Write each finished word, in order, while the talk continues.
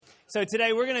So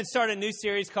today we're going to start a new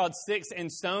series called Sticks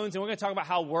and Stones, and we're going to talk about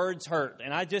how words hurt.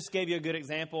 And I just gave you a good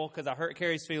example because I hurt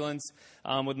Carrie's feelings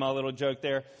with my little joke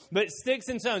there. But sticks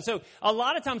and stones. So a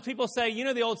lot of times people say, you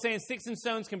know the old saying, sticks and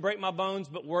stones can break my bones,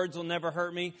 but words will never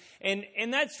hurt me. And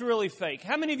that's really fake.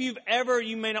 How many of you have ever,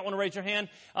 you may not want to raise your hand,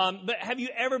 but have you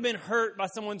ever been hurt by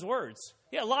someone's words?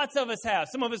 Yeah, lots of us have.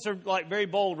 Some of us are like very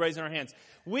bold raising our hands.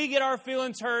 We get our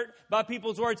feelings hurt by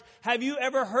people's words. Have you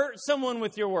ever hurt someone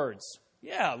with your words?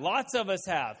 Yeah, lots of us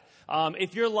have.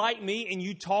 If you're like me and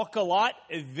you talk a lot,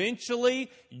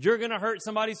 eventually you're going to hurt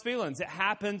somebody's feelings. It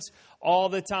happens all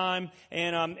the time.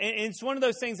 And it's one of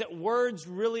those things that words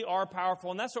really are powerful.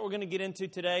 And that's what we're going to get into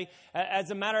today. As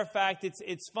a matter of fact,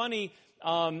 it's funny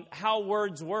how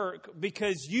words work,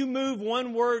 because you move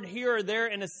one word here or there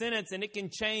in a sentence and it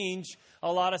can change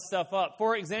a lot of stuff up.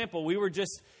 For example, we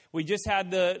just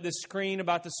had the screen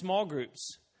about the small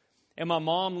groups. And my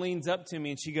mom leans up to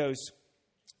me and she goes,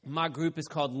 "My group is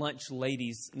called Lunch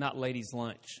Ladies, not Ladies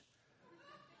Lunch."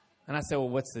 And I said, "Well,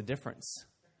 what's the difference?"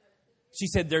 She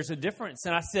said, "There's a difference."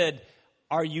 And I said,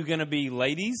 "Are you going to be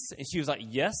ladies?" And she was like,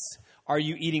 "Yes." "Are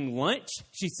you eating lunch?"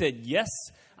 She said, "Yes."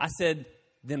 I said,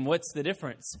 "Then what's the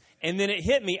difference?" And then it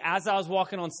hit me as I was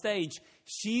walking on stage.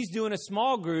 She's doing a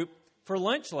small group for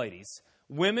lunch ladies,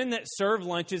 women that serve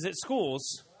lunches at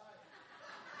schools,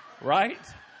 right?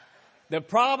 The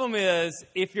problem is,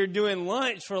 if you're doing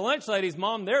lunch for lunch ladies,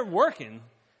 Mom, they're working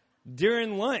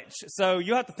during lunch. So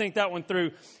you have to think that one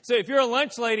through. So if you're a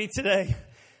lunch lady today,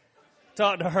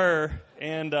 talk to her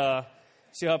and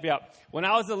she'll help you out. When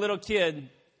I was a little kid,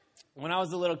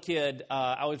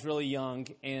 I was really young,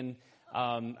 and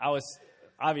I was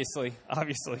obviously.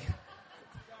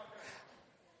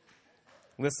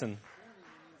 Listen,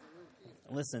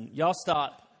 y'all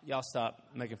stop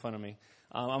making fun of me.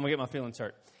 I'm gonna get my feelings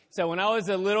hurt. So when I was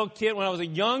a little kid, when I was a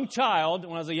young child,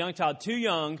 too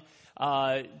young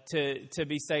to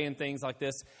be saying things like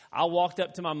this, I walked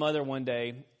up to my mother one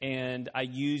day and I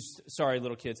used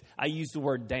the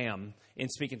word damn in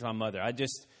speaking to my mother. I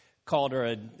just called her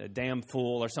a damn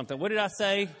fool or something. What did I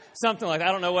say? Something like that.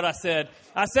 I don't know what I said.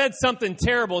 I said something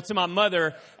terrible to my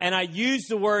mother, and I used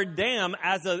the word damn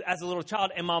as a little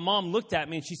child. And my mom looked at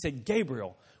me and she said,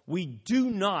 "Gabriel, we do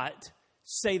not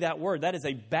say that word. That is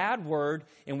a bad word,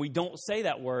 and we don't say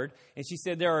that word." And she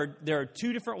said there are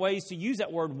two different ways to use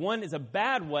that word. One is a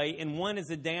bad way, and one is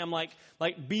a dam, like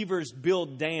beavers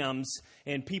build dams,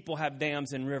 and people have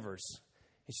dams and rivers.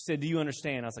 And she said, "Do you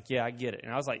understand?" I was like, "Yeah, I get it."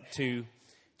 And I was like 2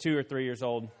 or 3 years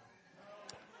old.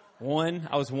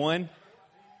 I was 1.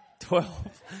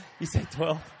 12. You said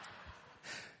 12.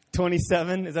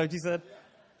 27. Is that what you said?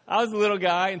 I was a little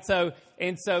guy,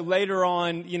 and so later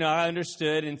on, I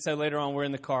understood, and so later on we're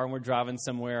in the car and we're driving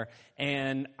somewhere,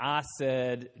 and I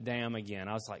said, "Damn," again.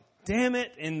 I was like, "Damn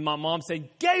it," and my mom said,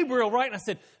 "Gabriel, right?" And I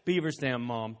said, "Beavers, damn,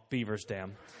 Mom, beavers,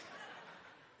 damn."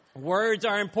 Words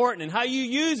are important, and how you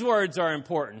use words are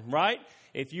important, right?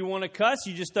 If you want to cuss,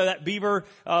 you just throw that beaver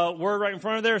word right in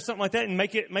front of there or something like that and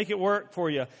make it work for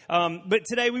you. But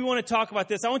today we want to talk about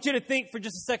this. I want you to think for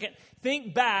just a second.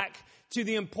 Think back to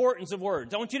the importance of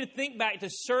words. I want you to think back to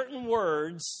certain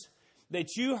words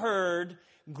that you heard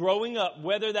growing up,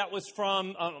 whether that was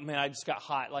from, oh man, I just got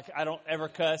hot. Like, I don't ever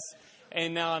cuss,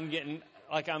 and now I'm getting,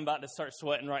 like, I'm about to start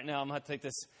sweating right now. I'm going to have to take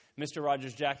this Mr.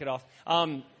 Rogers jacket off.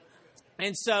 And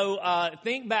so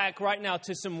think back right now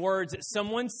to some words that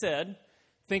someone said.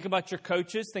 Think about your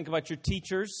coaches. Think about your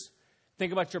teachers.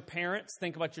 Think about your parents.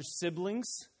 Think about your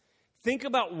siblings. Think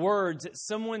about words that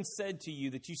someone said to you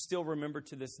that you still remember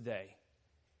to this day.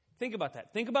 Think about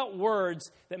that. Think about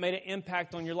words that made an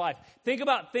impact on your life. Think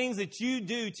about things that you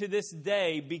do to this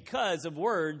day because of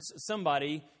words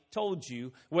somebody told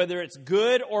you, whether it's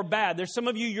good or bad. There's some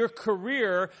of you, your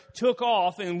career took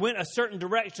off and went a certain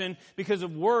direction because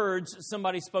of words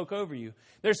somebody spoke over you.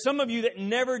 There's some of you that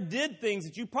never did things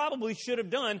that you probably should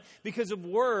have done because of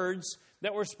words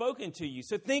that were spoken to you.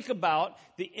 So think about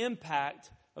the impact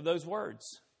of those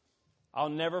words. I'll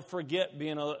never forget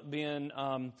being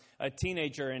a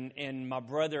teenager, and my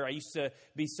brother, I used to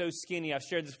be so skinny. I've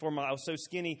shared this before. I was so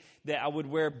skinny that I would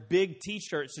wear big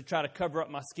T-shirts to try to cover up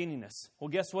my skinniness. Well,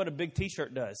 guess what a big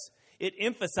T-shirt does? It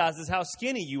emphasizes how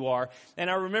skinny you are. And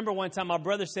I remember one time my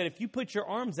brother said, "If you put your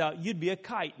arms out, you'd be a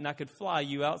kite, and I could fly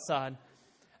you outside."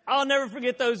 I'll never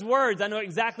forget those words. I know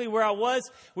exactly where I was.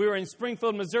 We were in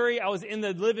Springfield, Missouri. I was in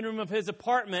the living room of his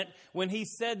apartment when he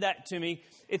said that to me.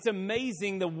 It's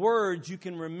amazing the words you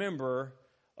can remember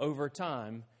over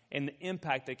time and the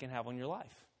impact they can have on your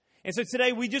life. And so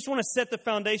today we just want to set the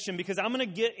foundation, because I'm going to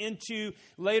get into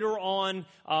later on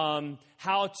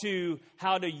how to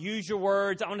use your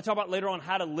words. I want to talk about later on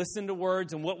how to listen to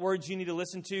words and what words you need to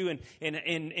listen to,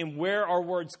 and where our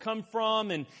words come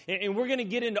from. And we're going to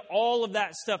get into all of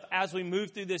that stuff as we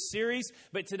move through this series.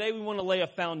 But today we want to lay a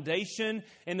foundation.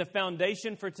 And the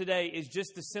foundation for today is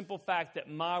just the simple fact that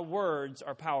my words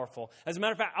are powerful. As a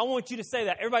matter of fact, I want you to say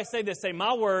that. Everybody say this. Say,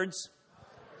 my words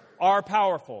are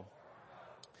powerful.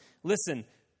 Listen,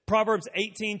 Proverbs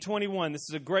 18:21. This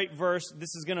is a great verse.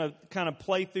 This is going to kind of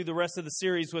play through the rest of the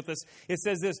series with us. It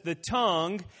says this: the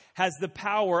tongue has the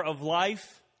power of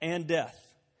life and death,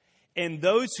 and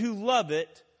those who love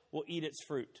it will eat its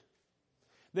fruit.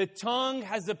 The tongue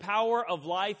has the power of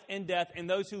life and death, and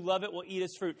those who love it will eat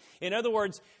its fruit. In other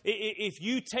words, if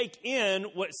you take in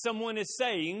what someone is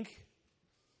saying,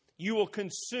 you will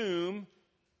consume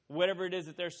whatever it is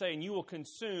that they're saying. You will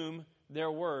consume their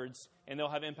words, and they'll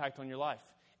have impact on your life.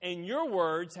 And your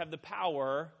words have the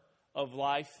power of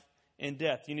life and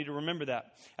death. You need to remember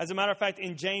that. As a matter of fact,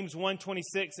 in James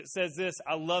 1:26, it says this.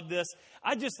 I love this.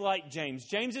 I just like James.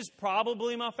 James is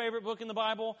probably my favorite book in the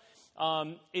Bible.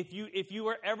 If you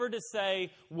were ever to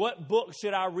say, what book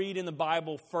should I read in the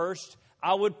Bible first,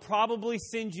 I would probably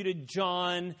send you to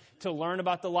John to learn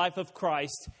about the life of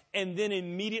Christ, and then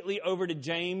immediately over to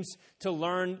James to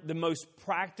learn the most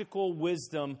practical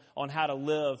wisdom on how to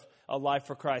live a life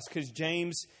for Christ, because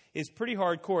James is pretty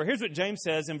hardcore. Here's what James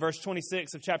says in verse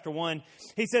 26 of chapter 1.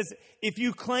 He says, if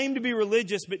you claim to be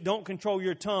religious but don't control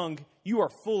your tongue, you are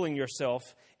fooling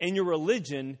yourself, and your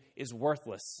religion is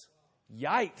worthless.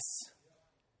 Yikes.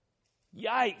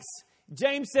 Yikes.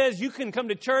 James says you can come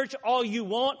to church all you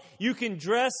want. You can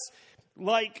dress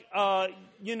like,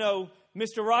 Mr.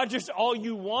 Rogers all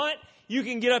you want. You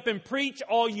can get up and preach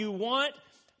all you want.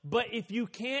 But if you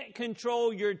can't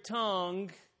control your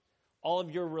tongue, all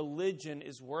of your religion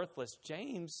is worthless.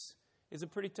 James is a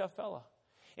pretty tough fella.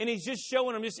 And he's just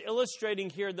showing, I'm just illustrating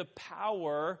here the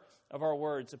power of our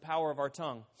words, the power of our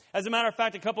tongue. As a matter of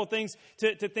fact, a couple of things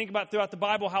to think about throughout the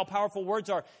Bible, how powerful words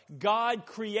are. God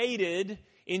created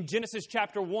in Genesis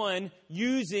chapter 1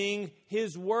 using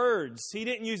His words. He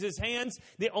didn't use His hands.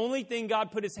 The only thing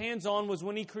God put His hands on was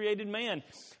when He created man.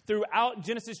 Throughout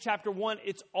Genesis chapter 1,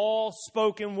 it's all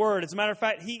spoken word. As a matter of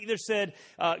fact, He either said,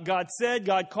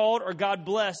 God called, or God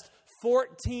blessed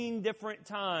 14 different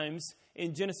times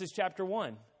in Genesis chapter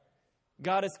 1.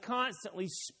 God is constantly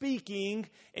speaking,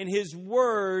 and His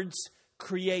words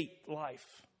create life.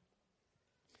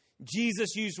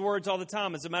 Jesus used words all the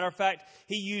time. As a matter of fact,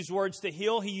 He used words to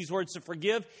heal. He used words to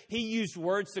forgive. He used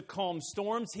words to calm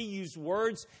storms. He used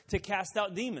words to cast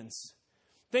out demons.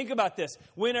 Think about this.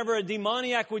 Whenever a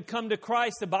demoniac would come to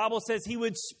Christ, the Bible says He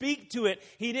would speak to it.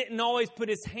 He didn't always put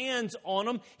His hands on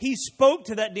them. He spoke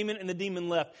to that demon, and the demon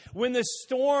left. When the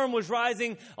storm was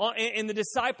rising and the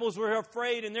disciples were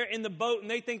afraid and they're in the boat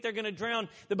and they think they're going to drown,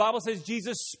 the Bible says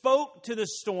Jesus spoke to the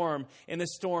storm and the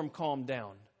storm calmed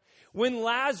down. When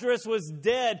Lazarus was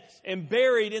dead and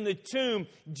buried in the tomb,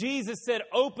 Jesus said,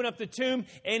 open up the tomb,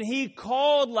 and He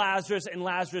called Lazarus, and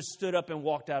Lazarus stood up and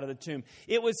walked out of the tomb.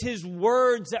 It was His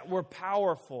words that were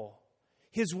powerful.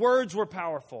 His words were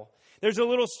powerful. There's a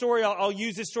little story. I'll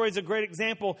use this story as a great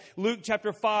example. Luke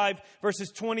chapter 5,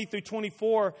 verses 20 through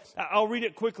 24. I'll read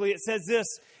it quickly. It says this,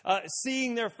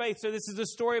 seeing their faith. So this is a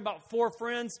story about 4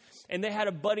 friends, and they had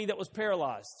a buddy that was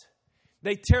paralyzed.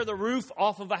 They tear the roof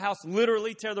off of a house,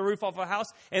 literally tear the roof off of a house,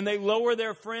 and they lower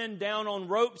their friend down on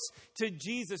ropes to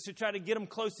Jesus to try to get him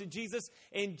close to Jesus,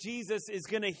 and Jesus is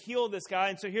going to heal this guy.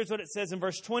 And so here's what it says in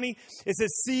verse 20. It says,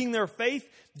 seeing their faith,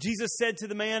 Jesus said to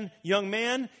the man, young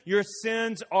man, your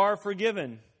sins are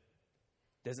forgiven.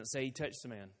 Doesn't say He touched the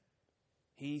man.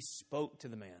 He spoke to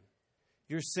the man.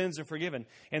 Your sins are forgiven.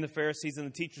 And the Pharisees and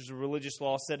the teachers of religious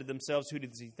law said to themselves, who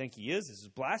does he think he is? This is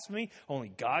blasphemy. Only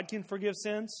God can forgive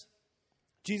sins.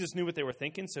 Jesus knew what they were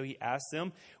thinking, so He asked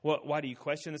them, why do you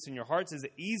question this in your hearts? Is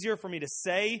it easier for me to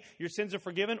say your sins are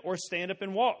forgiven, or stand up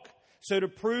and walk? So to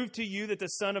prove to you that the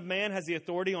Son of Man has the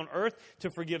authority on earth to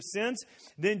forgive sins,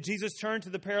 then Jesus turned to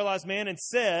the paralyzed man and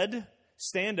said,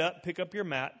 stand up, pick up your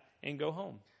mat, and go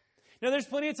home. Now, there's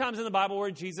plenty of times in the Bible where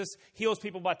Jesus heals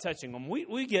people by touching them.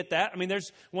 We get that. I mean,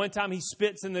 there's one time He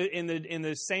spits in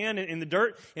the sand and in the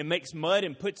dirt and makes mud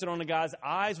and puts it on the guy's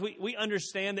eyes. We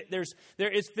understand that there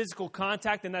is physical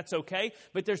contact, and that's okay.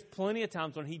 But there's plenty of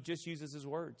times when He just uses His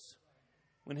words,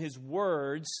 when His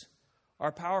words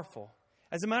are powerful.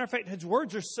 As a matter of fact, His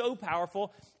words are so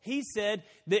powerful. He said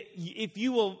that if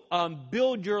you will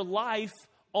build your life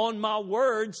on my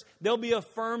words, there'll be a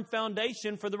firm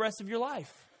foundation for the rest of your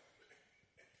life.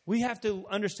 We have to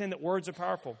understand that words are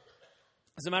powerful.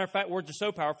 As a matter of fact, words are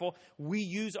so powerful, we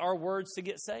use our words to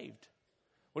get saved.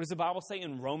 What does the Bible say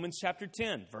in Romans chapter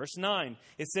 10, verse 9?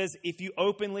 It says, if you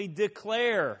openly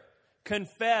declare,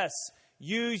 confess,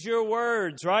 use your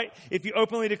words, right? If you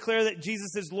openly declare that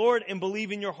Jesus is Lord and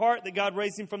believe in your heart that God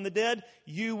raised him from the dead,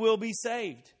 you will be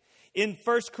saved. In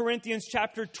 1 Corinthians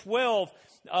chapter 12,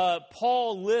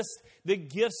 Paul lists the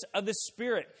gifts of the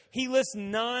Spirit. He lists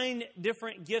 9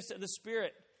 different gifts of the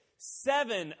Spirit.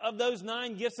 7 of those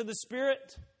 9 gifts of the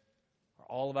Spirit are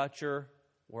all about your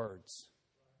words.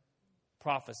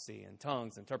 Prophecy and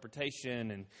tongues, interpretation,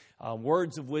 and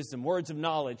words of wisdom, words of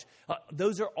knowledge.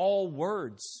 Those are all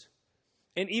words.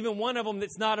 And even one of them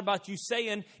that's not about you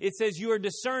saying, it says you are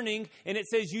discerning, and it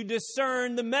says you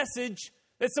discern the message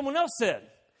that someone else said.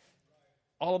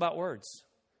 All about words.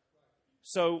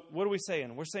 So what are we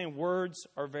saying? We're saying words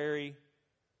are very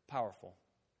powerful.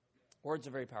 Words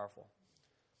are very powerful.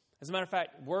 As a matter of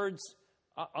fact, words,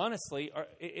 honestly,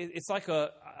 it's like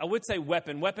I would say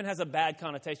weapon. Weapon has a bad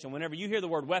connotation. Whenever you hear the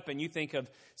word weapon, you think of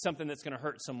something that's going to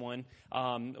hurt someone.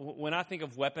 When I think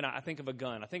of weapon, I think of a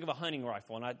gun. I think of a hunting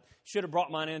rifle. And I should have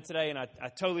brought mine in today, and I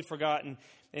totally forgot.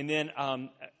 And then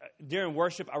during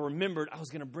worship, I remembered I was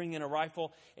going to bring in a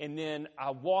rifle. And then I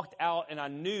walked out, and I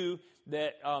knew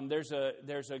that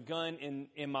there's a gun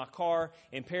in my car.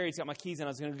 And Perry's got my keys, and I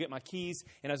was going to get my keys,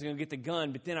 and I was going to get the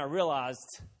gun. But then I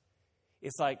realized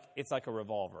it's like a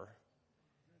revolver.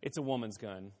 It's a woman's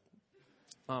gun.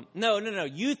 No.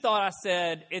 You thought I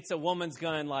said it's a woman's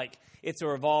gun, like it's a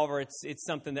revolver. It's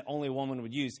something that only a woman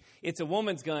would use. It's a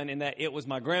woman's gun in that it was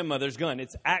my grandmother's gun.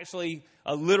 It's actually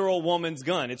a literal woman's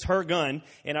gun. It's her gun,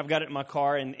 and I've got it in my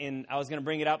car, and I was going to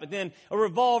bring it out. But then a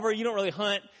revolver, you don't really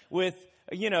hunt with,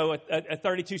 a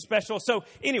 32 special. So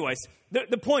anyways,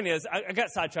 the point is, I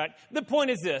got sidetracked. The point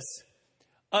is this.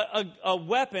 A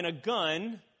weapon, a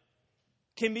gun,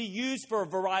 can be used for a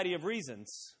variety of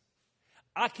reasons.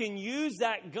 I can use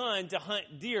that gun to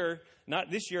hunt deer,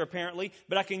 not this year apparently,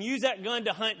 but I can use that gun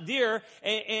to hunt deer,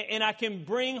 and I can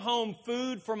bring home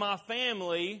food for my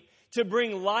family to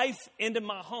bring life into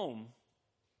my home.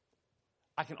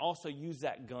 I can also use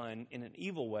that gun in an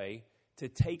evil way to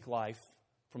take life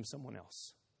from someone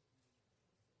else.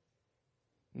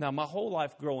 Now, my whole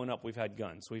life growing up, we've had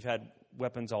guns. We've had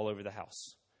weapons all over the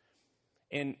house.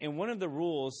 And one of the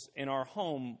rules in our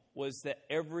home was that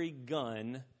every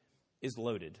gun is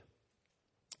loaded.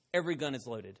 Every gun is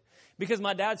loaded. Because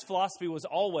my dad's philosophy was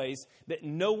always that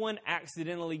no one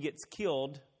accidentally gets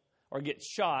killed or gets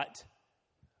shot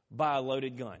by a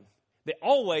loaded gun. They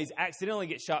always accidentally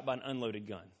get shot by an unloaded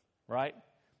gun, right?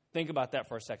 Think about that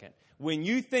for a second. When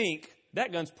you think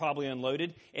that gun's probably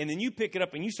unloaded, and then you pick it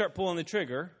up and you start pulling the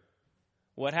trigger,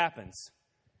 what happens?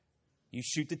 You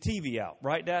shoot the TV out,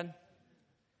 right, Dad?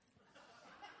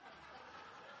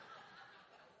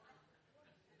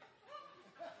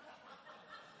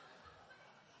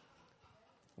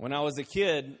 When I was a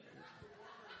kid,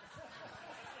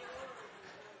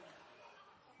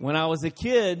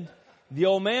 the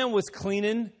old man was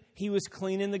cleaning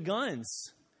the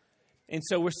guns. And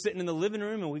so we're sitting in the living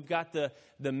room, and we've got the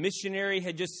missionary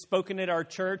had just spoken at our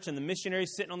church, and the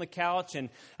missionary's sitting on the couch, and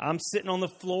I'm sitting on the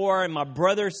floor, and my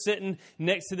brother's sitting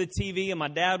next to the TV, and my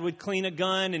dad would clean a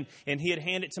gun, and he'd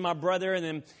hand it to my brother,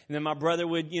 and then my brother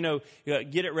would,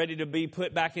 get it ready to be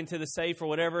put back into the safe or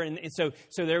whatever. And so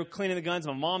they're cleaning the guns.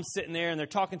 My mom's sitting there, and they're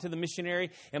talking to the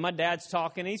missionary, and my dad's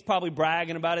talking. He's probably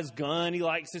bragging about his gun. He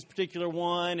likes this particular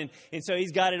one, and so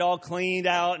he's got it all cleaned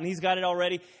out, and he's got it all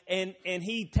ready. And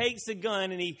he takes the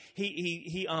gun, and he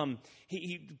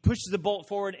pushes the bolt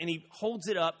forward, and he holds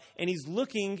it up, and he's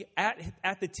looking at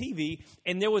the TV,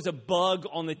 and there was a bug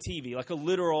on the TV, like a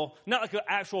literal, not like an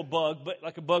actual bug, but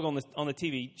like a bug on the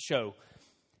TV show.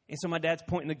 And so my dad's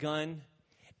pointing the gun,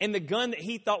 and the gun that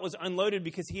he thought was unloaded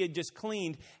because he had just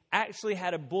cleaned actually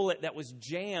had a bullet that was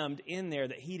jammed in there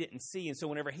that he didn't see. And so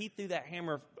whenever he threw that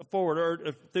hammer forward,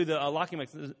 or threw the locking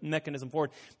mechanism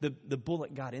forward, the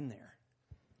bullet got in there.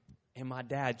 And my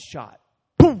dad shot.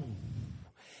 Boom!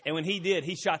 And when he did,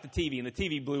 he shot the TV, and the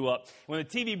TV blew up. When the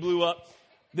TV blew up,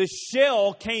 the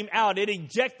shell came out. It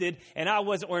ejected, and I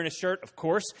wasn't wearing a shirt, of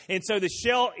course. And so the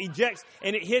shell ejects,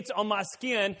 and it hits on my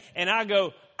skin, and I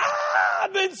go,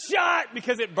 I've been shot,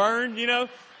 because it burned,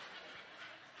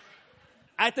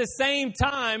 At the same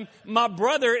time, my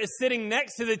brother is sitting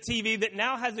next to the TV that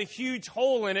now has a huge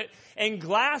hole in it, and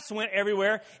glass went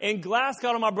everywhere, and glass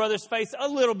got on my brother's face a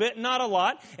little bit, not a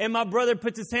lot. And my brother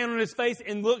puts his hand on his face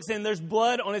and looks, and there's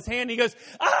blood on his hand. He goes,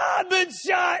 I've been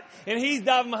shot! And he's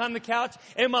diving behind the couch,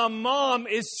 and my mom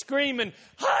is screaming,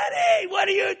 honey, what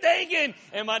are you thinking?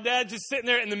 And my dad's just sitting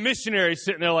there, and the missionary's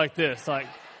sitting there like this, like...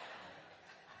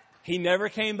 He never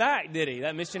came back, did he?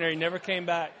 That missionary never came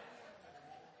back.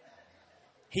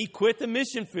 He quit the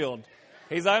mission field.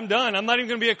 He's like, I'm done. I'm not even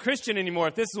going to be a Christian anymore.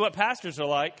 If this is what pastors are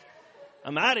like,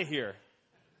 I'm out of here.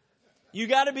 You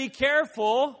got to be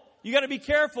careful. You got to be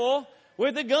careful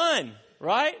with a gun,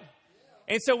 right?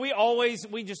 And so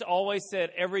we just always said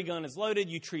every gun is loaded.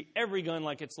 You treat every gun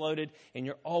like it's loaded, and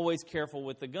you're always careful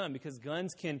with the gun because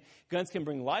guns can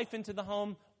bring life into the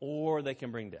home or they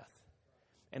can bring death.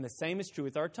 And the same is true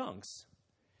with our tongues.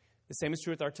 The same is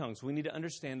true with our tongues. We need to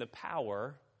understand the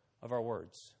power of our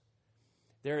words.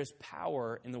 There is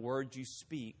power in the words you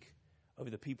speak over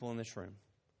the people in this room.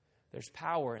 There's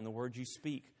power in the words you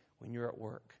speak when you're at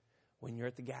work, when you're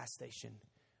at the gas station,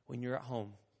 when you're at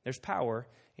home. There's power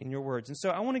in your words. And so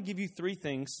I want to give you 3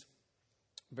 things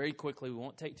very quickly. We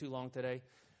won't take too long today.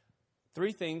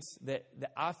 3 things that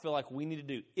I feel like we need to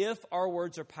do. If our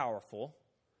words are powerful,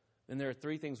 then there are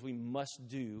 3 things we must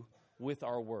do with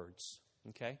our words.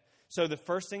 Okay? So the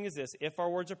first thing is this. If our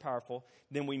words are powerful,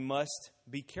 then we must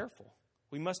be careful.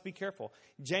 We must be careful.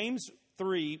 James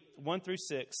 3, 1 through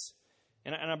 6,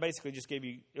 and I basically just gave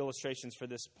you illustrations for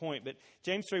this point, but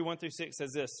James 3, 1 through 6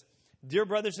 says this, Dear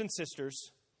brothers and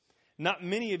sisters, not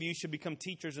many of you should become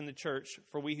teachers in the church,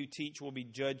 for we who teach will be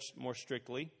judged more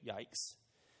strictly. Yikes.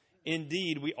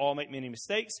 Indeed, we all make many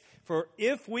mistakes, for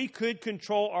if we could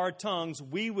control our tongues,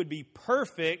 we would be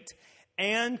perfect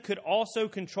and could also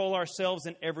control ourselves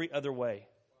in every other way.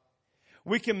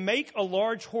 We can make a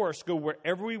large horse go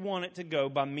wherever we want it to go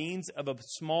by means of a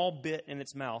small bit in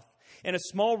its mouth. And a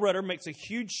small rudder makes a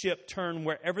huge ship turn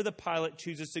wherever the pilot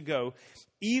chooses to go,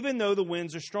 even though the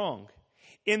winds are strong.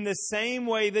 In the same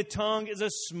way, the tongue is a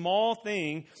small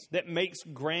thing that makes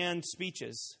grand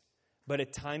speeches, but a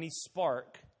tiny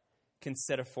spark can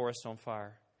set a forest on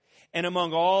fire. And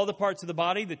among all the parts of the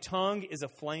body, the tongue is a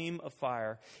flame of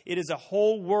fire. It is a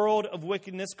whole world of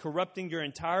wickedness corrupting your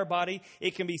entire body.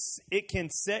 It can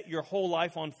set your whole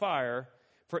life on fire,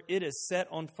 for it is set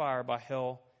on fire by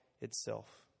hell itself.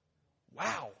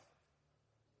 Wow.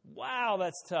 Wow,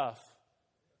 that's tough.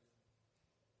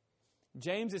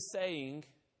 James is saying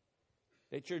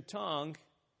that your tongue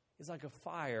is like a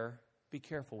fire. Be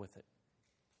careful with it.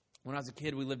 When I was a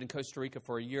kid, we lived in Costa Rica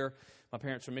for a year. My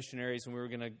parents were missionaries, and we were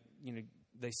going to,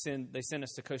 they sent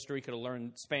us to Costa Rica to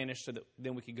learn Spanish so that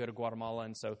then we could go to Guatemala.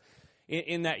 And so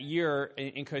in that year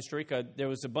in Costa Rica, there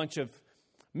was a bunch of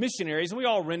missionaries, and we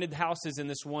all rented houses on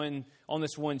this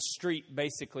one street,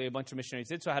 basically, a bunch of missionaries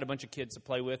did. So I had a bunch of kids to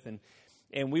play with,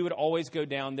 and we would always go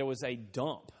down. There was a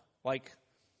dump,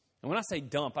 and when I say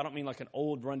dump, I don't mean like an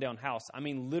old rundown house. I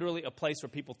mean literally a place where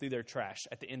people threw their trash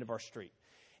at the end of our street.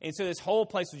 And so this whole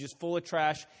place was just full of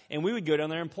trash, and we would go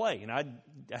down there and play. And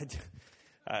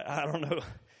I don't know.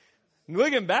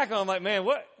 Looking back on it, I'm like, man,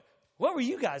 what were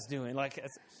you guys doing? Like,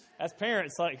 as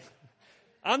parents, like,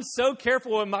 I'm so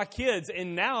careful with my kids,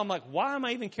 and now I'm like, why am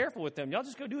I even careful with them? Y'all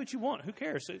just go do what you want. Who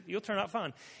cares? You'll turn out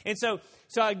fine. And so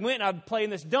I went and I'd play in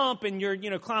this dump, and you're,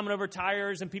 climbing over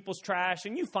tires and people's trash,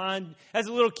 and you find, as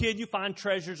a little kid, you find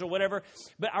treasures or whatever.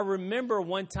 But I remember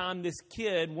one time this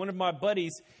kid, one of my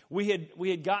buddies, we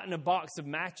had gotten a box of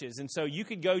matches. And so you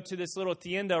could go to this little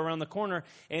tienda around the corner,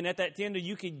 and at that tienda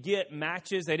you could get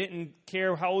matches. They didn't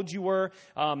care how old you were.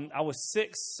 I was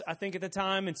 6, I think, at the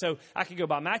time. And so I could go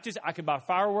buy matches. I could buy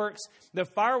fireworks. The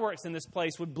fireworks in this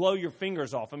place would blow your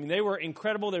fingers off. I mean, they were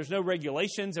incredible. There's no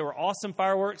regulations. They were awesome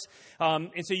fireworks.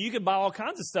 And so you could buy all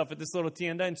kinds of stuff at this little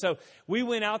tienda. And so we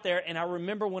went out there, and I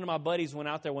remember one of my buddies went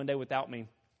out there one day without me,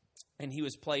 and he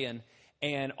was playing.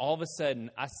 And all of a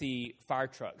sudden, I see fire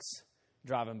trucks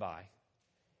driving by.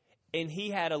 And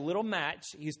he had a little match.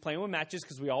 He was playing with matches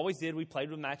because we always did. We played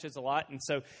with matches a lot. And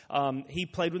so he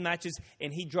played with matches,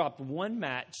 and he dropped one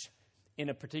match in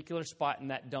a particular spot in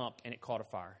that dump, and it caught a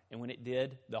fire. And when it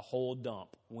did, the whole dump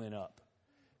went up.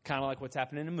 Kind of like what's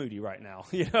happening in Moody right now.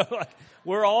 Like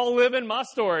we're all living my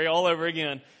story all over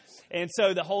again. And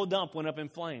so the whole dump went up in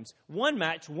flames. One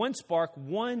match, one spark,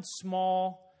 one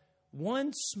small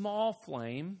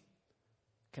flame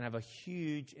can have a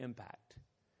huge impact.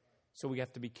 So we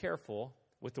have to be careful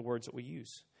with the words that we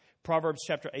use. Proverbs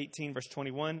chapter 18, verse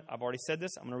 21. I've already said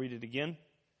this. I'm going to read it again.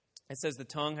 It says, the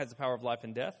tongue has the power of life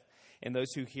and death, and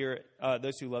those who hear it,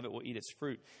 those who love it will eat its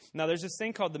fruit. Now, there's this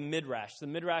thing called the Midrash. The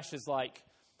Midrash is like,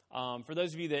 for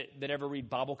those of you that ever read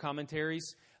Bible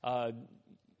commentaries,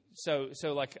 So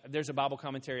like there's a Bible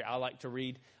commentary I like to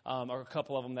read, or a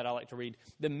couple of them that I like to read.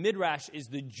 The Midrash is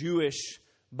the Jewish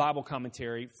Bible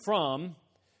commentary from,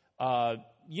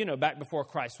 back before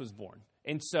Christ was born.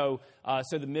 And so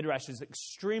the Midrash is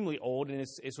extremely old, and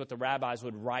it's what the rabbis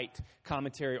would write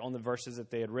commentary on the verses that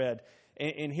they had read.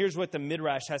 And here's what the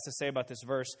Midrash has to say about this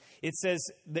verse. It says,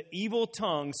 the evil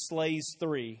tongue slays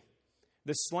three: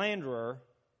 the slanderer,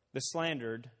 the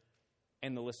slandered,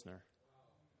 and the listener.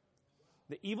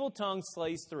 The evil tongue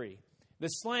slays three: the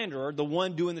slanderer, the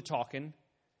one doing the talking;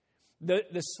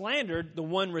 the slandered, the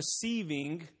one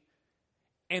receiving;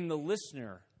 and the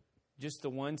listener, just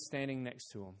the one standing next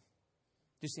to him.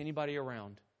 Just anybody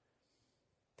around.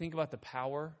 Think about the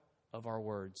power of our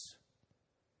words.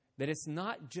 That it's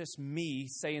not just me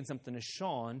saying something to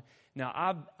Sean.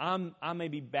 Now, I may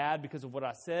be bad because of what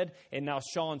I said, and now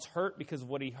Sean's hurt because of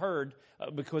what he heard,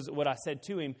 because of what I said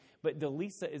to him. But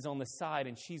Delisa is on the side,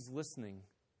 and she's listening.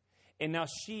 And now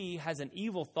she has an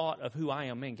evil thought of who I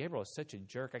am. Man, Gabriel is such a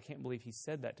jerk. I can't believe he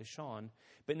said that to Sean.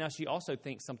 But now she also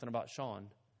thinks something about Sean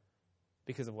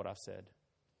because of what I've said.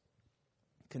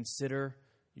 Consider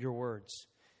your words.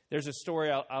 There's a story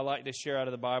I like to share out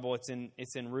of the Bible.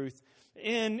 It's in Ruth.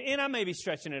 And I may be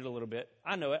stretching it a little bit.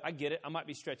 I know it. I get it. I might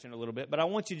be stretching it a little bit. But I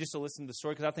want you just to listen to the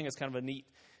story because I think it's kind of a neat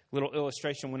little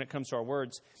illustration when it comes to our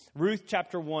words. Ruth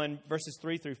chapter 1, verses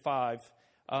 3 through 5.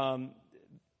 And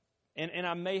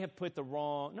I may have put the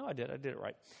wrong... No, I did it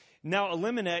right. Now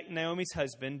Elimelech, Naomi's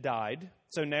husband, died.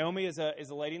 So Naomi is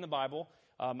a lady in the Bible.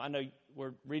 I know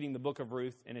we're reading the book of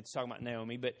Ruth, and it's talking about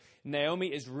Naomi. But Naomi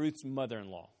is Ruth's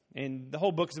mother-in-law. And the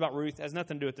whole book is about Ruth. It has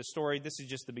nothing to do with the story. This is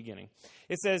just the beginning.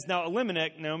 It says, now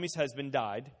Elimelech, Naomi's husband,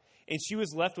 died, and she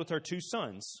was left with her two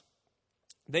sons.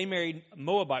 They married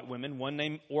Moabite women, one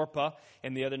named Orpah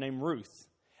and the other named Ruth.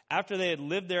 After they had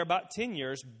lived there about 10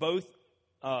 years, both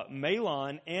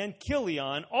Mahlon and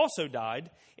Chilion also died,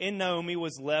 and Naomi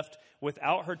was left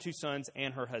without her two sons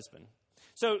and her husband.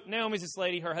 So Naomi's this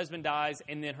lady, her husband dies,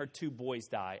 and then her two boys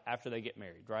die after they get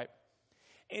married, right?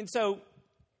 And so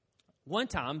one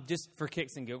time, just for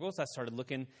kicks and giggles, I started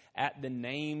looking at the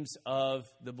names of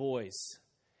the boys.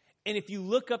 And if you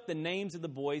look up the names of the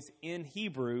boys in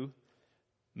Hebrew,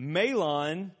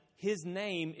 Mahlon, his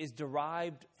name is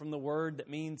derived from the word that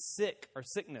means sick or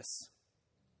sickness.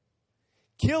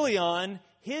 Chilion,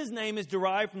 his name is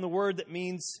derived from the word that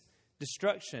means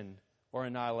destruction or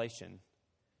annihilation.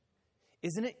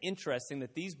 Isn't it interesting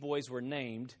that these boys were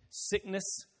named sickness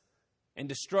and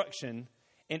destruction,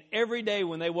 and every day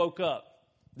when they woke up,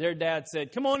 their dad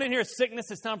said, come on in here,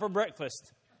 sickness, it's time for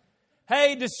breakfast.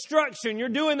 Hey, destruction, you're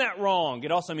doing that wrong.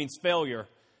 It also means failure,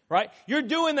 right? You're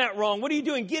doing that wrong. What are you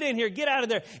doing? Get in here, get out of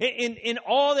there. In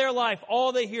all their life,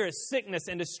 all they hear is sickness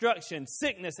and destruction,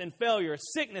 sickness and failure,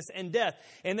 sickness and death.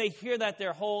 And they hear that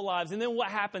their whole lives. And then what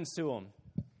happens to them?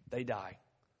 They die.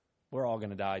 We're all going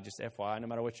to die, just FYI, no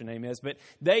matter what your name is. But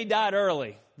they died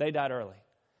early. They died early.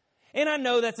 And I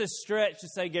know that's a stretch to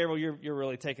say, Gabriel, you're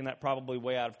really taking that probably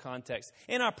way out of context.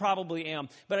 And I probably am.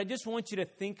 But I just want you to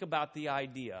think about the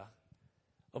idea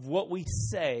of what we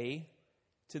say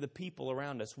to the people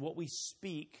around us, what we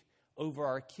speak over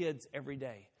our kids every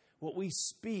day, what we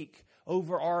speak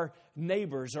over our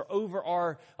neighbors or over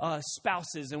our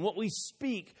spouses, and what we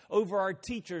speak over our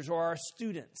teachers or our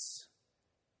students,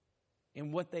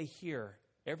 and what they hear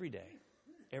every day,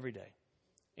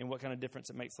 and what kind of difference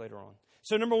it makes later on.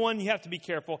 So number one, you have to be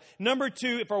careful. Number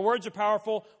two, if our words are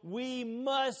powerful, we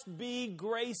must be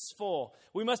graceful.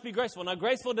 We must be graceful. Now,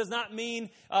 graceful does not mean,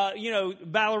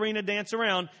 ballerina dance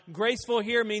around. Graceful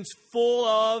here means full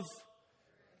of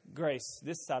grace.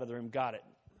 This side of the room got it.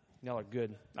 Y'all are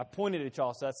good. I pointed at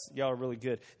y'all, so y'all are really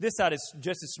good. This side is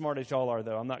just as smart as y'all are,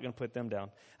 though. I'm not going to put them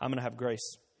down. I'm going to have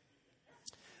grace.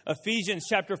 Ephesians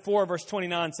chapter 4, verse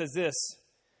 29 says this: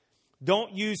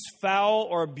 don't use foul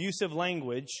or abusive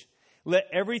language. Let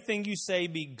everything you say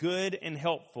be good and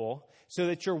helpful, so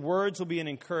that your words will be an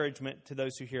encouragement to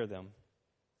those who hear them.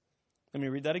 Let me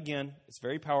read that again. It's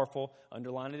very powerful.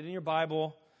 Underline it in your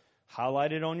Bible.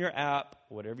 Highlight it on your app.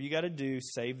 Whatever you got to do,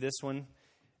 save this one.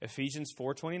 Ephesians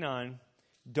 4:29.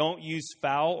 Don't use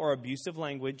foul or abusive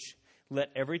language. Let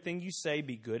everything you say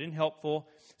be good and helpful,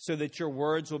 so that your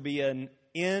words will be an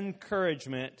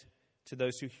encouragement to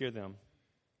those who hear them.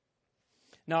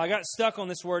 Now, I got stuck on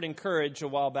this word encourage a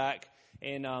while back,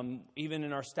 and even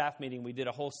in our staff meeting, we did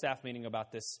a whole staff meeting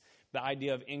about this, the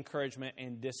idea of encouragement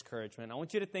and discouragement. I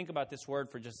want you to think about this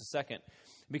word for just a second,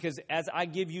 because as I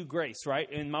give you grace,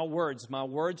 right, in my words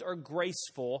are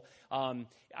graceful.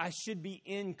 I should be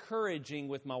encouraging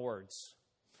with my words.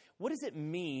 What does it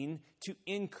mean to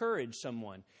encourage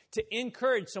someone? To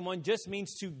encourage someone just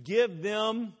means to give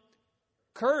them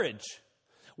courage.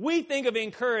 We think of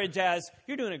encourage as,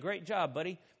 you're doing a great job,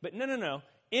 buddy. But no.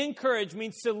 Encourage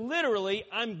means to literally,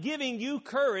 I'm giving you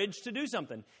courage to do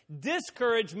something.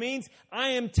 Discourage means I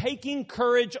am taking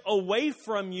courage away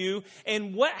from you.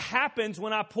 And what happens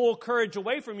when I pull courage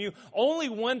away from you? Only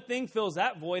one thing fills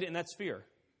that void, and that's fear.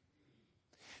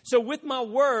 So with my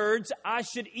words, I'm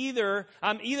either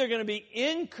going to be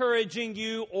encouraging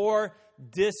you or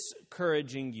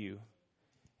discouraging you.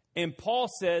 And Paul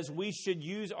says we should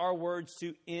use our words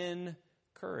to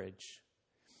encourage.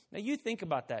 Now, you think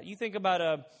about that. You think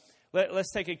about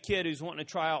let's take a kid who's wanting to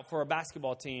try out for a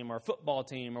basketball team or a football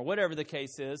team or whatever the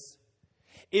case is.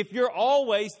 If you're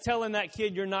always telling that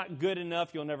kid you're not good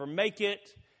enough, you'll never make it,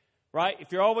 right?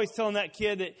 If you're always telling that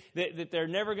kid that they're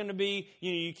never going to be,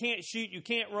 you can't shoot, you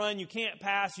can't run, you can't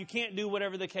pass, you can't do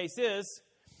whatever the case is,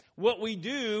 what we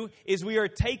do is we are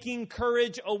taking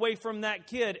courage away from that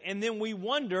kid, and then we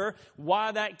wonder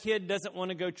why that kid doesn't want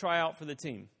to go try out for the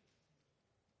team.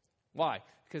 Why?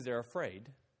 Because they're afraid.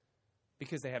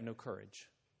 Because they have no courage.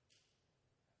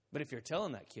 But if you're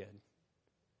telling that kid,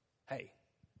 hey,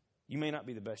 you may not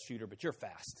be the best shooter, but you're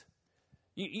fast.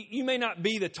 You may not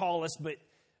be the tallest,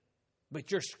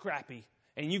 but you're scrappy.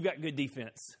 And you've got good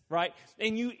defense, right?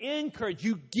 And you encourage,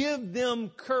 you give them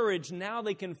courage. Now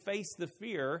they can face the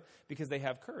fear because they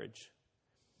have courage.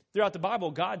 Throughout the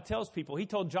Bible, God tells people, He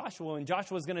told Joshua, when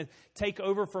Joshua is going to take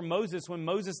over for Moses, when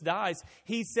Moses dies,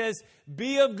 He says,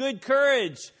 be of good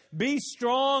courage, be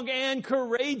strong and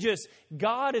courageous.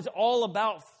 God is all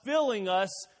about filling us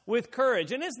with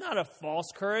courage. And it's not a false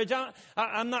courage.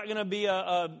 I'm not going to be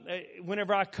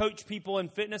whenever I coach people in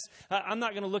fitness, I'm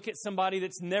not going to look at somebody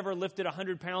that's never lifted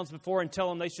 100 pounds before and tell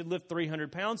them they should lift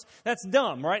 300 pounds. That's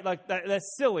dumb, right? Like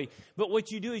that's silly. But what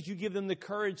you do is you give them the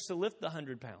courage to lift the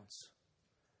 100 pounds.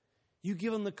 You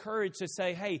give them the courage to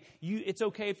say, hey, it's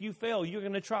okay if you fail. You're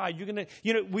going to try. You're going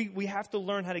to, we have to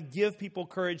learn how to give people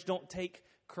courage. Don't take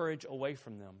courage away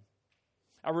from them.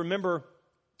 I remember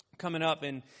coming up,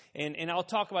 and I'll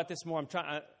talk about this more.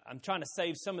 I'm trying to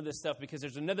save some of this stuff because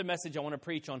there's another message I want to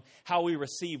preach on how we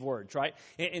receive words, right?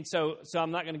 And so I'm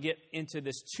not going to get into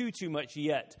this too much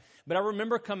yet. But I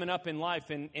remember coming up in life,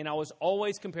 and I was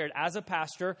always compared. As a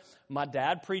pastor, my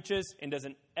dad preaches and does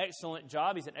an excellent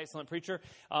job. He's an excellent preacher.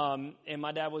 And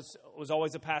my dad was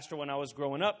always a pastor when I was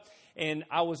growing up. And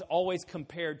I was always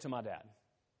compared to my dad.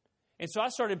 And so I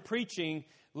started preaching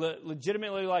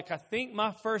legitimately, like I think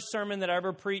my first sermon that I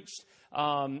ever preached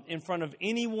in front of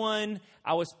anyone,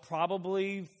 I was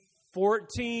probably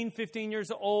 14, 15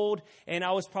 years old, and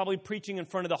I was probably preaching in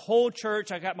front of the whole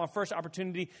church. I got my first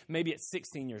opportunity maybe at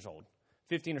 16 years old,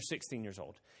 15 or 16 years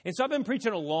old. And so I've been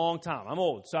preaching a long time. I'm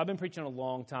old, so I've been preaching a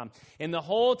long time. And the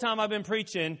whole time I've been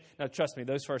preaching, now trust me,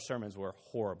 those first sermons were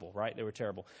horrible, right? They were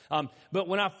terrible. But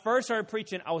when I first started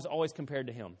preaching, I was always compared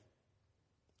to him.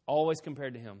 Always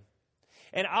compared to him.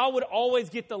 And I would always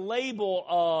get the label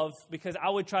of, because I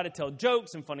would try to tell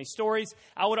jokes and funny stories,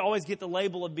 I would always get the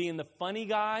label of being the funny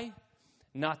guy,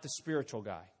 not the spiritual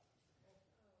guy.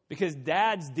 Because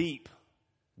Dad's deep.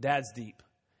 Dad's deep.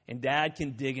 And Dad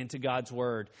can dig into God's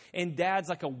Word. And Dad's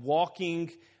like a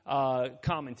walking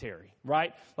commentary,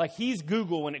 right? Like he's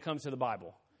Google when it comes to the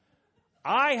Bible.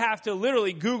 I have to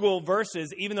literally Google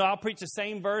verses, even though I'll preach the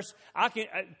same verse. I can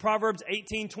Proverbs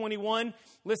 18:21.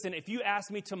 Listen, if you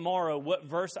ask me tomorrow what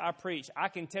verse I preached, I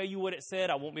can tell you what it said.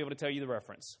 I won't be able to tell you the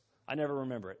reference. I never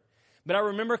remember it. But I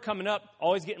remember coming up,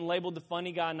 always getting labeled the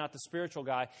funny guy, not the spiritual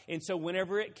guy. And so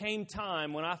whenever it came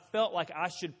time, when I felt like I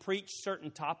should preach certain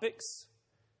topics,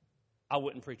 I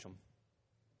wouldn't preach them.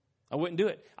 I wouldn't do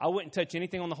it. I wouldn't touch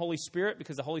anything on the Holy Spirit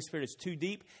because the Holy Spirit is too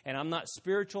deep and I'm not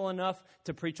spiritual enough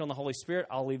to preach on the Holy Spirit.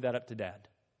 I'll leave that up to Dad.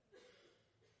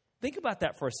 Think about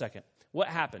that for a second. What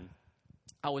happened?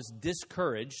 I was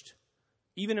discouraged,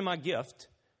 even in my gift.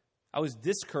 I was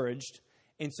discouraged,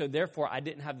 and so therefore I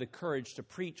didn't have the courage to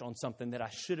preach on something that I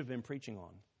should have been preaching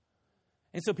on.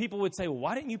 And so people would say, well,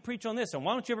 why didn't you preach on this? And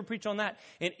why don't you ever preach on that?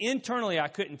 And internally I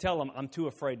couldn't tell them I'm too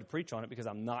afraid to preach on it because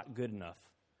I'm not good enough.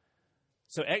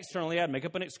 So externally, I'd make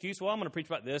up an excuse. Well, I'm going to preach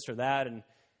about this or that, and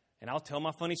I'll tell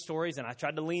my funny stories, and I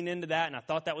tried to lean into that, and I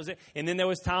thought that was it. And then there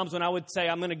was times when I would say,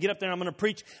 I'm going to get up there and I'm going to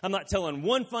preach. I'm not telling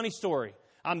one funny story.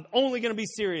 I'm only going to be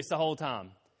serious the whole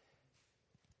time.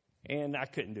 And I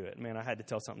couldn't do it. Man, I had to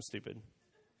tell something stupid.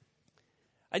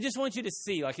 I just want you to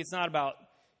see, like it's not about,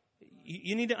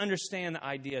 you need to understand the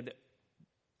idea that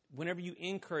whenever you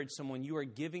encourage someone, you are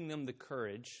giving them the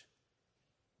courage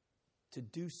to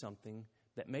do something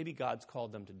that maybe God's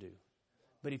called them to do.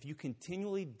 But if you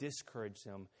continually discourage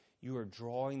them, you are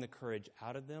drawing the courage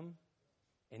out of them,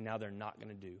 and now they're not going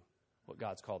to do what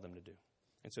God's called them to do.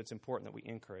 And so it's important that we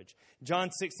encourage. John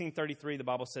 16:33, the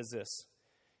Bible says this,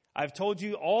 I've told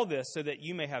you all this so that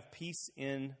you may have peace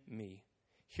in me.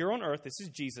 Here on earth, this is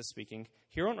Jesus speaking,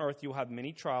 here on earth you'll have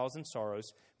many trials and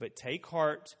sorrows, but take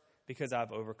heart because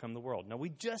I've overcome the world. Now, we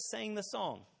just sang the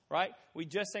song, right? We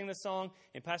just sang the song,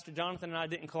 and Pastor Jonathan and I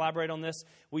didn't collaborate on this.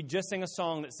 We just sang a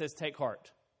song that says, take heart,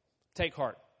 take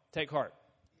heart, take heart.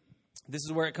 This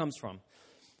is where it comes from.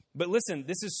 But listen,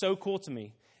 this is so cool to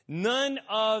me. None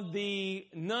of the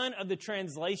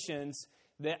translations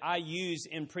that I use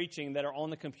in preaching that are on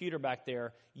the computer back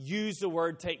there use the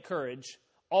word take courage.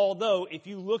 Although, if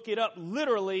you look it up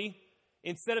literally,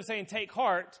 instead of saying take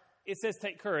heart, it says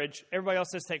take courage. Everybody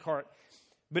else says take heart.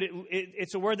 But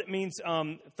it's a word that means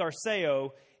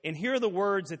tharseo. And here are the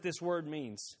words that this word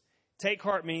means. Take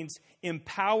heart means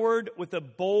empowered with a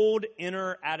bold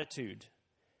inner attitude.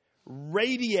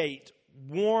 Radiate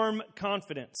warm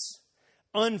confidence.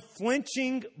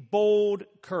 Unflinching, bold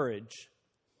courage.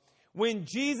 When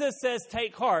Jesus says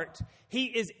take heart, he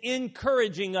is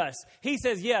encouraging us. He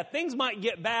says, yeah, things might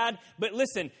get bad, but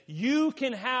listen, you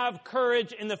can have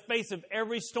courage in the face of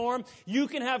every storm. You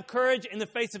can have courage in the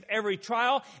face of every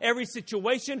trial, every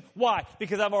situation. Why?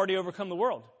 Because I've already overcome the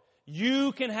world.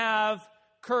 You can have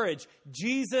courage.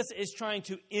 Jesus is trying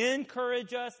to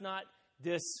encourage us, not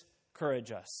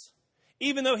discourage us.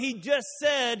 Even though he just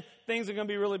said things are going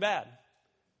to be really bad.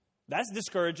 That's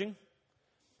discouraging.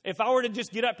 If I were to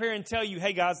just get up here and tell you,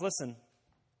 hey guys, listen,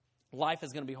 life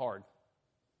is going to be hard.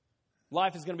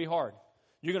 Life is going to be hard.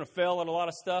 You're going to fail at a lot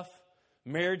of stuff.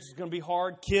 Marriage is going to be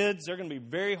hard. Kids, they're going to be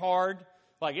very hard.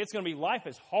 Life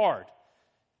is hard.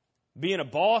 Being a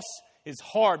boss is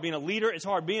hard. Being a leader is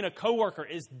hard. Being a coworker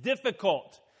is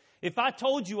difficult. If I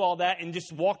told you all that and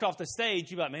just walked off the stage,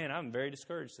 you'd be like, man, I'm very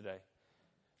discouraged today.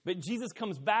 But Jesus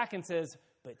comes back and says,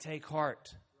 but take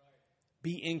heart.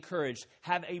 Be encouraged.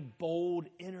 Have a bold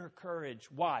inner courage.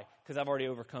 Why? Because I've already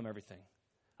overcome everything.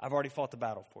 I've already fought the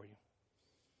battle for you.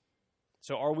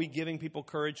 So are we giving people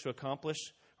courage to accomplish?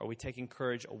 Or are we taking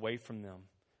courage away from them,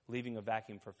 leaving a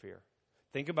vacuum for fear?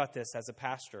 Think about this as a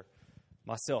pastor,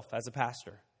 myself as a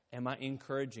pastor. Am I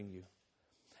encouraging you?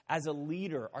 As a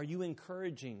leader, are you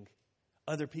encouraging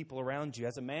other people around you?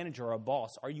 As a manager or a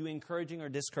boss, are you encouraging or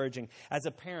discouraging? As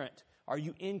a parent, are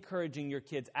you encouraging your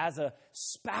kids? As a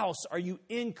spouse, are you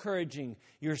encouraging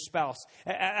your spouse?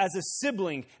 As a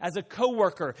sibling, as a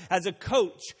coworker, as a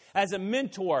coach, as a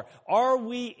mentor, are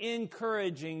we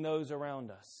encouraging those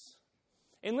around us?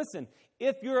 And listen,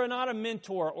 if you're not a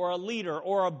mentor or a leader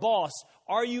or a boss,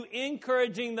 are you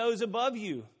encouraging those above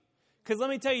you? Because let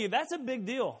me tell you, that's a big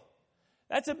deal.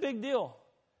 That's a big deal.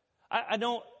 I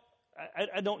don't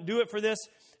do it for this,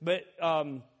 but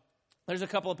there's a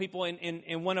couple of people,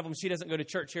 and one of them, she doesn't go to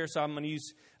church here, so I'm going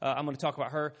to talk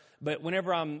about her. But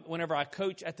whenever I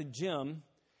coach at the gym,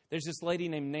 there's this lady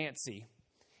named Nancy,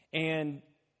 and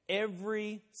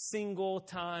every single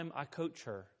time I coach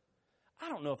her, I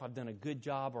don't know if I've done a good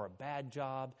job or a bad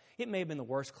job. It may have been the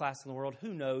worst class in the world.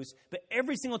 Who knows? But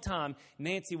every single time,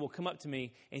 Nancy will come up to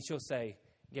me and she'll say,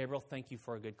 Gabriel, thank you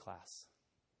for a good class.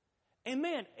 And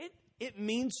man, it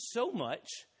means so much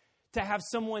to have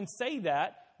someone say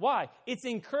that. Why? It's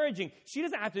encouraging. She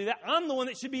doesn't have to do that. I'm the one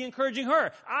that should be encouraging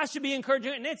her. I should be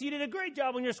encouraging her. Nancy, you did a great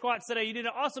job on your squats today. You did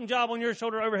an awesome job on your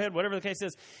shoulder overhead, whatever the case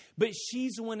is. But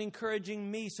she's the one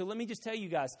encouraging me. So let me just tell you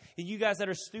guys, and you guys that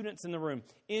are students in the room,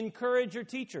 encourage your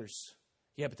teachers.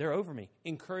 Yeah, but they're over me.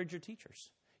 Encourage your teachers.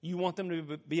 You want them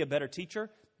to be a better teacher?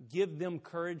 Give them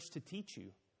courage to teach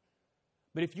you.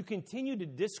 But if you continue to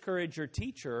discourage your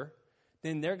teacher,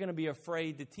 then they're going to be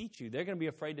afraid to teach you. They're going to be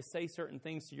afraid to say certain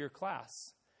things to your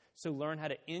class. So learn how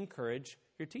to encourage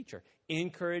your teacher.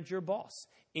 Encourage your boss.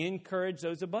 Encourage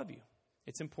those above you.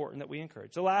 It's important that we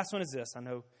encourage. The last one is this. I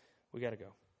know we got to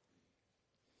go.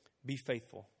 Be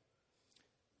faithful.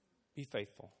 Be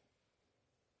faithful.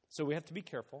 So we have to be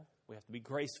careful. We have to be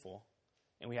graceful.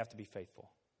 And we have to be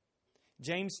faithful.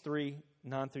 James 3,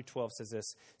 9 through 12 says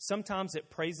this. Sometimes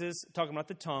it praises, talking about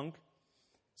the tongue,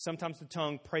 sometimes the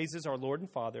tongue praises our Lord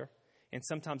and Father, and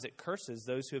sometimes it curses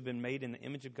those who have been made in the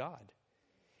image of God.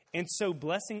 And so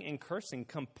blessing and cursing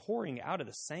come pouring out of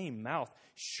the same mouth.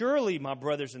 Surely, my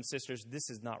brothers and sisters, this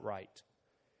is not right.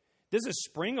 Does a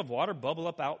spring of water bubble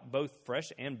up out both fresh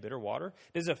and bitter water?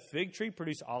 Does a fig tree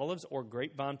produce olives or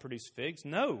grapevine produce figs?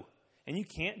 No. And you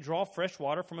can't draw fresh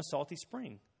water from a salty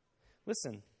spring.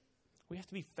 Listen, we have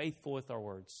to be faithful with our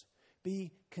words.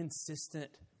 Be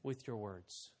consistent with your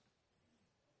words.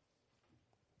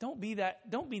 Don't be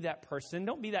that person.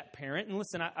 Don't be that parent. And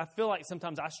listen, I feel like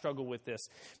sometimes I struggle with this.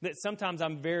 That sometimes I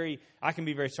can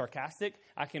be very sarcastic.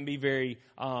 I can be very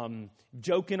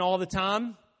joking all the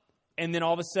time. And then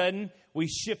all of a sudden, we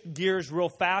shift gears real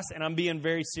fast and I'm being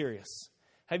very serious.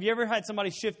 Have you ever had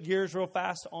somebody shift gears real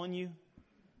fast on you?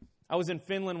 I was in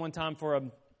Finland one time for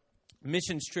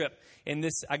missions trip, and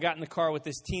I got in the car with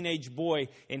this teenage boy,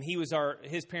 and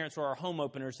his parents were our home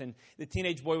openers, and the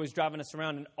teenage boy was driving us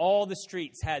around, and all the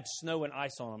streets had snow and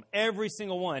ice on them. Every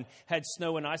single one had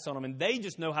snow and ice on them, and they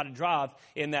just know how to drive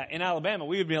in that. In Alabama,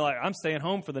 we would be like, I'm staying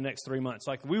home for the next 3 months.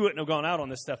 Like, we wouldn't have gone out on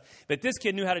this stuff. But this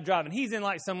kid knew how to drive, and he's in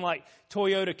some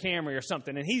Toyota Camry or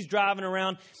something, and he's driving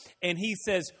around, and he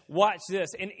says, watch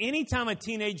this. And anytime a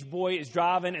teenage boy is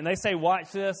driving and they say,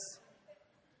 watch this,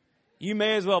 you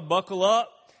may as well buckle up,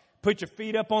 put your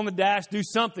feet up on the dash, do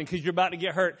something, because you're about to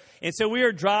get hurt. And so we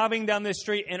are driving down this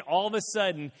street, and all of a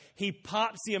sudden, he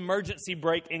pops the emergency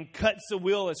brake and cuts the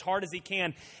wheel as hard as he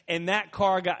can, and that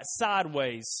car got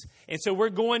sideways. And so we're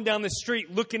going down the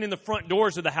street looking in the front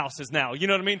doors of the houses now, you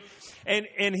know what I mean?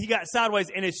 And he got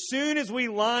sideways, and as soon as we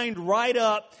lined right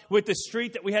up with the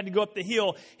street that we had to go up the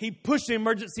hill, he pushed the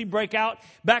emergency brake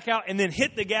back out, and then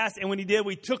hit the gas, and when he did,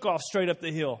 we took off straight up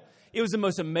the hill. It was the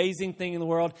most amazing thing in the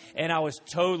world, and I was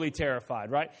totally terrified,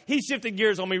 right? He shifted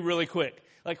gears on me really quick.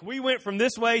 Like, we went from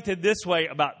this way to this way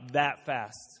about that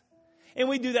fast. And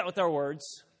we do that with our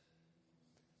words.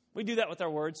 We do that with our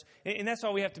words. And that's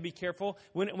why we have to be careful.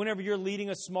 Whenever you're leading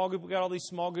a small group, we've got all these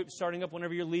small groups starting up.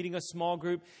 Whenever you're leading a small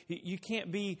group, you can't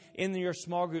be in your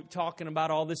small group talking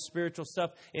about all this spiritual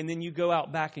stuff, and then you go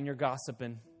out back and you're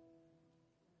gossiping.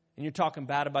 And you're talking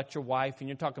bad about your wife, and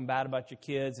you're talking bad about your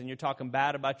kids, and you're talking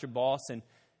bad about your boss, and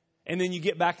then you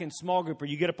get back in small group, or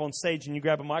you get up on stage and you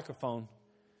grab a microphone.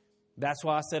 That's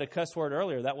why I said a cuss word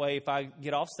earlier. That way, if I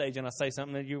get off stage and I say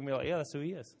something, then you're going to be like, yeah, that's who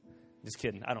he is. Just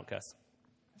kidding. I don't cuss.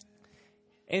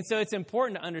 And so it's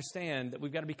important to understand that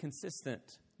we've got to be consistent.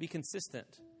 Be consistent.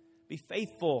 Be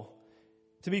faithful.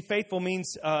 To be faithful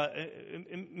means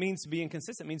being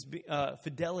consistent. It means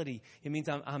fidelity. It means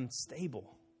I'm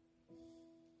stable.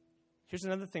 Here's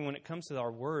another thing when it comes to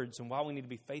our words and why we need to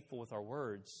be faithful with our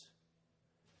words.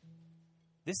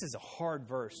 This is a hard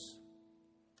verse.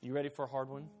 You ready for a hard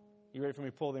one? You ready for me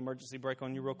to pull the emergency brake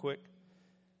on you real quick?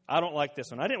 I don't like this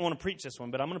one. I didn't want to preach this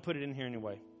one, but I'm going to put it in here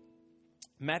anyway.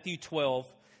 Matthew 12:36.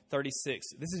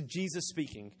 This is Jesus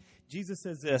speaking. Jesus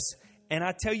says this, and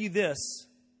I tell you this,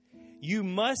 you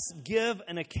must give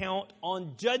an account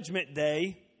on Judgment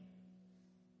Day.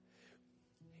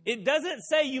 It doesn't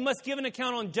say you must give an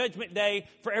account on Judgment Day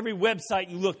for every website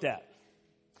you looked at.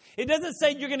 It doesn't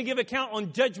say you're going to give account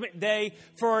on Judgment Day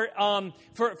for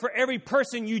every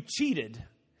person you cheated.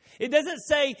 It doesn't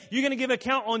say you're going to give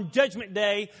account on Judgment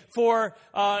Day for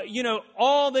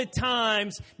all the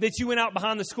times that you went out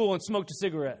behind the school and smoked a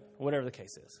cigarette, or whatever the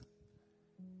case is.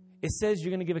 It says you're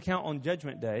going to give account on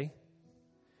Judgment Day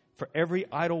for every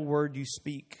idle word you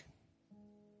speak.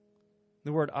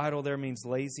 The word idle there means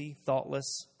lazy,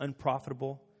 thoughtless,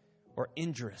 unprofitable, or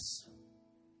injurious.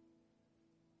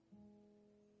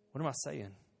 What am I saying?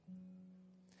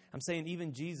 I'm saying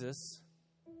even Jesus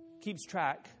keeps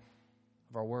track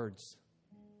of our words.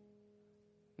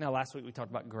 Now, last week we talked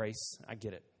about grace. I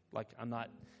get it. Like, I'm not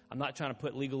trying to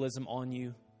put legalism on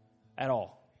you at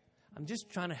all. I'm just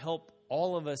trying to help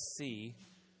all of us see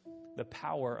the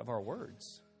power of our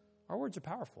words. Our words are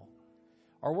powerful.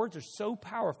 Our words are so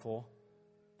powerful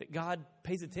that God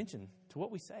pays attention to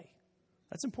what we say.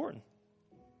 That's important.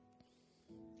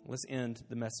 Let's end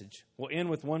the message. We'll end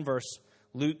with one verse,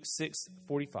 Luke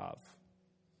 6:45.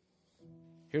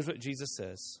 Here's what Jesus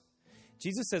says.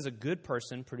 Jesus says a good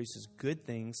person produces good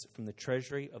things from the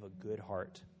treasury of a good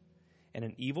heart, and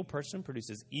an evil person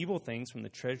produces evil things from the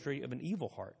treasury of an evil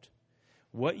heart.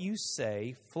 What you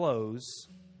say flows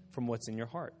from what's in your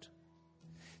heart.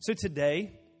 So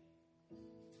today,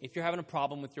 if you're having a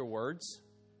problem with your words,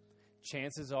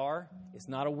 chances are it's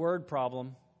not a word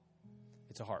problem,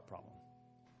 it's a heart problem.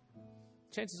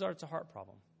 Chances are it's a heart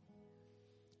problem.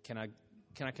 Can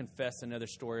I confess another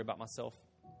story about myself?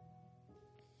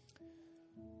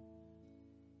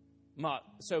 My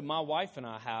wife and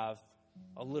I have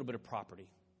a little bit of property.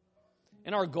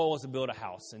 And our goal is to build a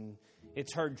house. And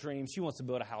it's her dream. She wants to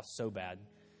build a house so bad.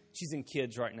 She's in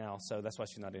kids right now, so that's why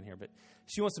she's not in here. But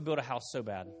she wants to build a house so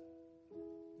bad.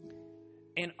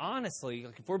 And honestly,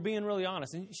 if we're being really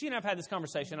honest, and she and I have had this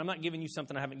conversation, I'm not giving you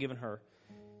something I haven't given her.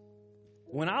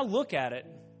 When I look at it,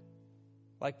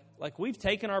 like we've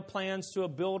taken our plans to a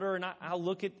builder, and I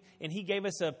look at, and he gave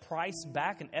us a price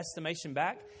back, an estimation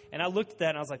back, and I looked at that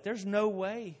and I was like, there's no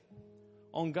way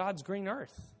on God's green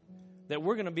earth that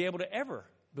we're going to be able to ever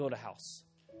build a house.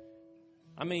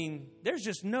 I mean, there's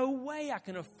just no way I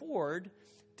can afford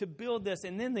to build this,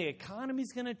 and then the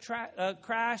economy's going to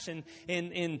crash,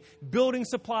 and building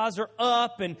supplies are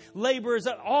up, and labor is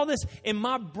up, all this, and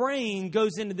my brain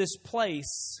goes into this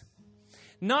place.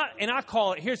 And I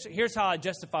call it, here's how I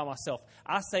justify myself.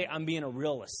 I say I'm being a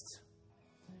realist.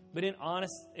 But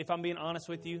if I'm being honest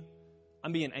with you,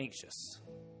 I'm being anxious.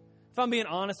 If I'm being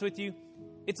honest with you,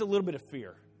 it's a little bit of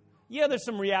fear. Yeah, there's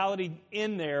some reality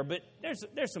in there, but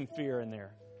there's some fear in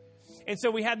there. And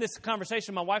so we had this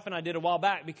conversation my wife and I did a while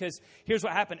back, because here's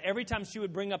what happened. Every time she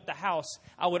would bring up the house,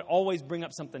 I would always bring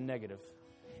up something negative.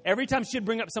 Every time she'd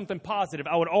bring up something positive,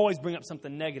 I would always bring up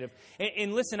something negative.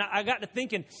 And listen, I got to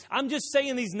thinking, I'm just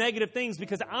saying these negative things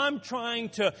because I'm trying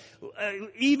to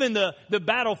even the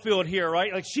battlefield here,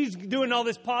 right? Like, she's doing all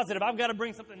this positive. I've got to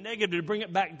bring something negative to bring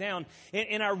it back down.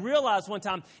 And I realized one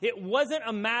time, it wasn't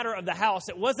a matter of the house.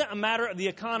 It wasn't a matter of the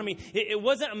economy. It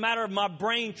wasn't a matter of my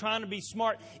brain trying to be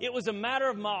smart. It was a matter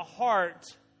of my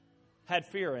heart had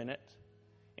fear in it.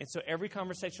 And so every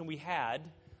conversation we had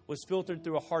was filtered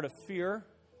through a heart of fear,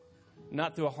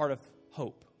 not through a heart of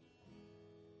hope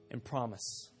and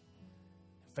promise,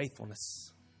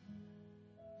 faithfulness.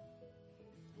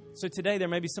 So today there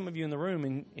may be some of you in the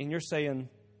room and you're saying,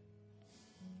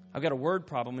 I've got a word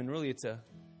problem, and really it's a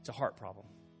heart problem.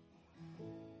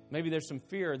 Maybe there's some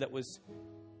fear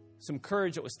some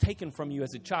courage that was taken from you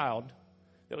as a child,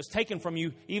 that was taken from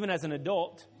you even as an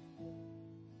adult.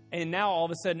 And now all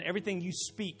of a sudden everything you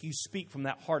speak from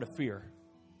that heart of fear.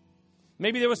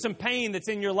 Maybe there was some pain that's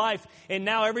in your life, and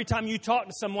now every time you talk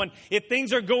to someone, if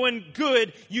things are going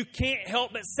good, you can't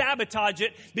help but sabotage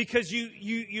it because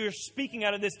you're speaking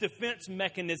out of this defense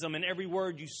mechanism, and every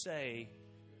word you say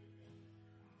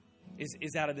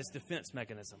is out of this defense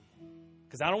mechanism.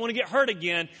 Because I don't want to get hurt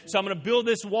again, so I'm going to build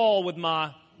this wall with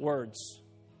my words.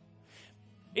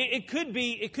 It could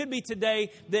be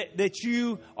today that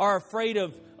you are afraid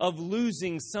of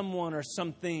losing someone or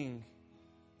something.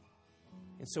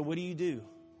 And so what do?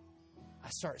 I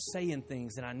start saying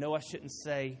things that I know I shouldn't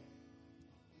say.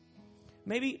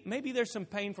 Maybe there's some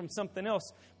pain from something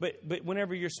else, but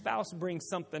whenever your spouse brings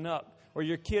something up or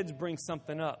your kids bring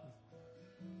something up,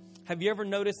 have you ever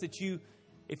noticed that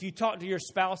if you talk to your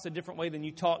spouse a different way than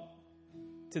you talk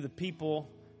to the people,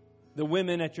 the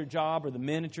women at your job or the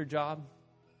men at your job?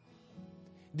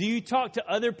 Do you talk to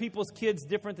other people's kids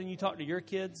different than you talk to your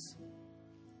kids?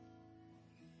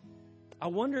 I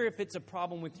wonder if it's a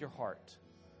problem with your heart.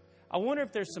 I wonder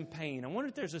if there's some pain. I wonder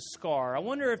if there's a scar. I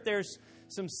wonder if there's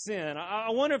some sin.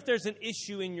 I wonder if there's an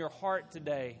issue in your heart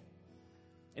today.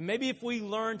 And maybe if we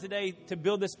learn today to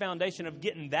build this foundation of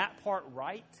getting that part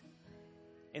right,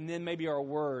 and then maybe our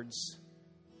words,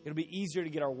 it'll be easier to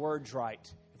get our words right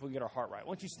if we get our heart right.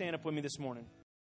 Why don't you stand up with me this morning?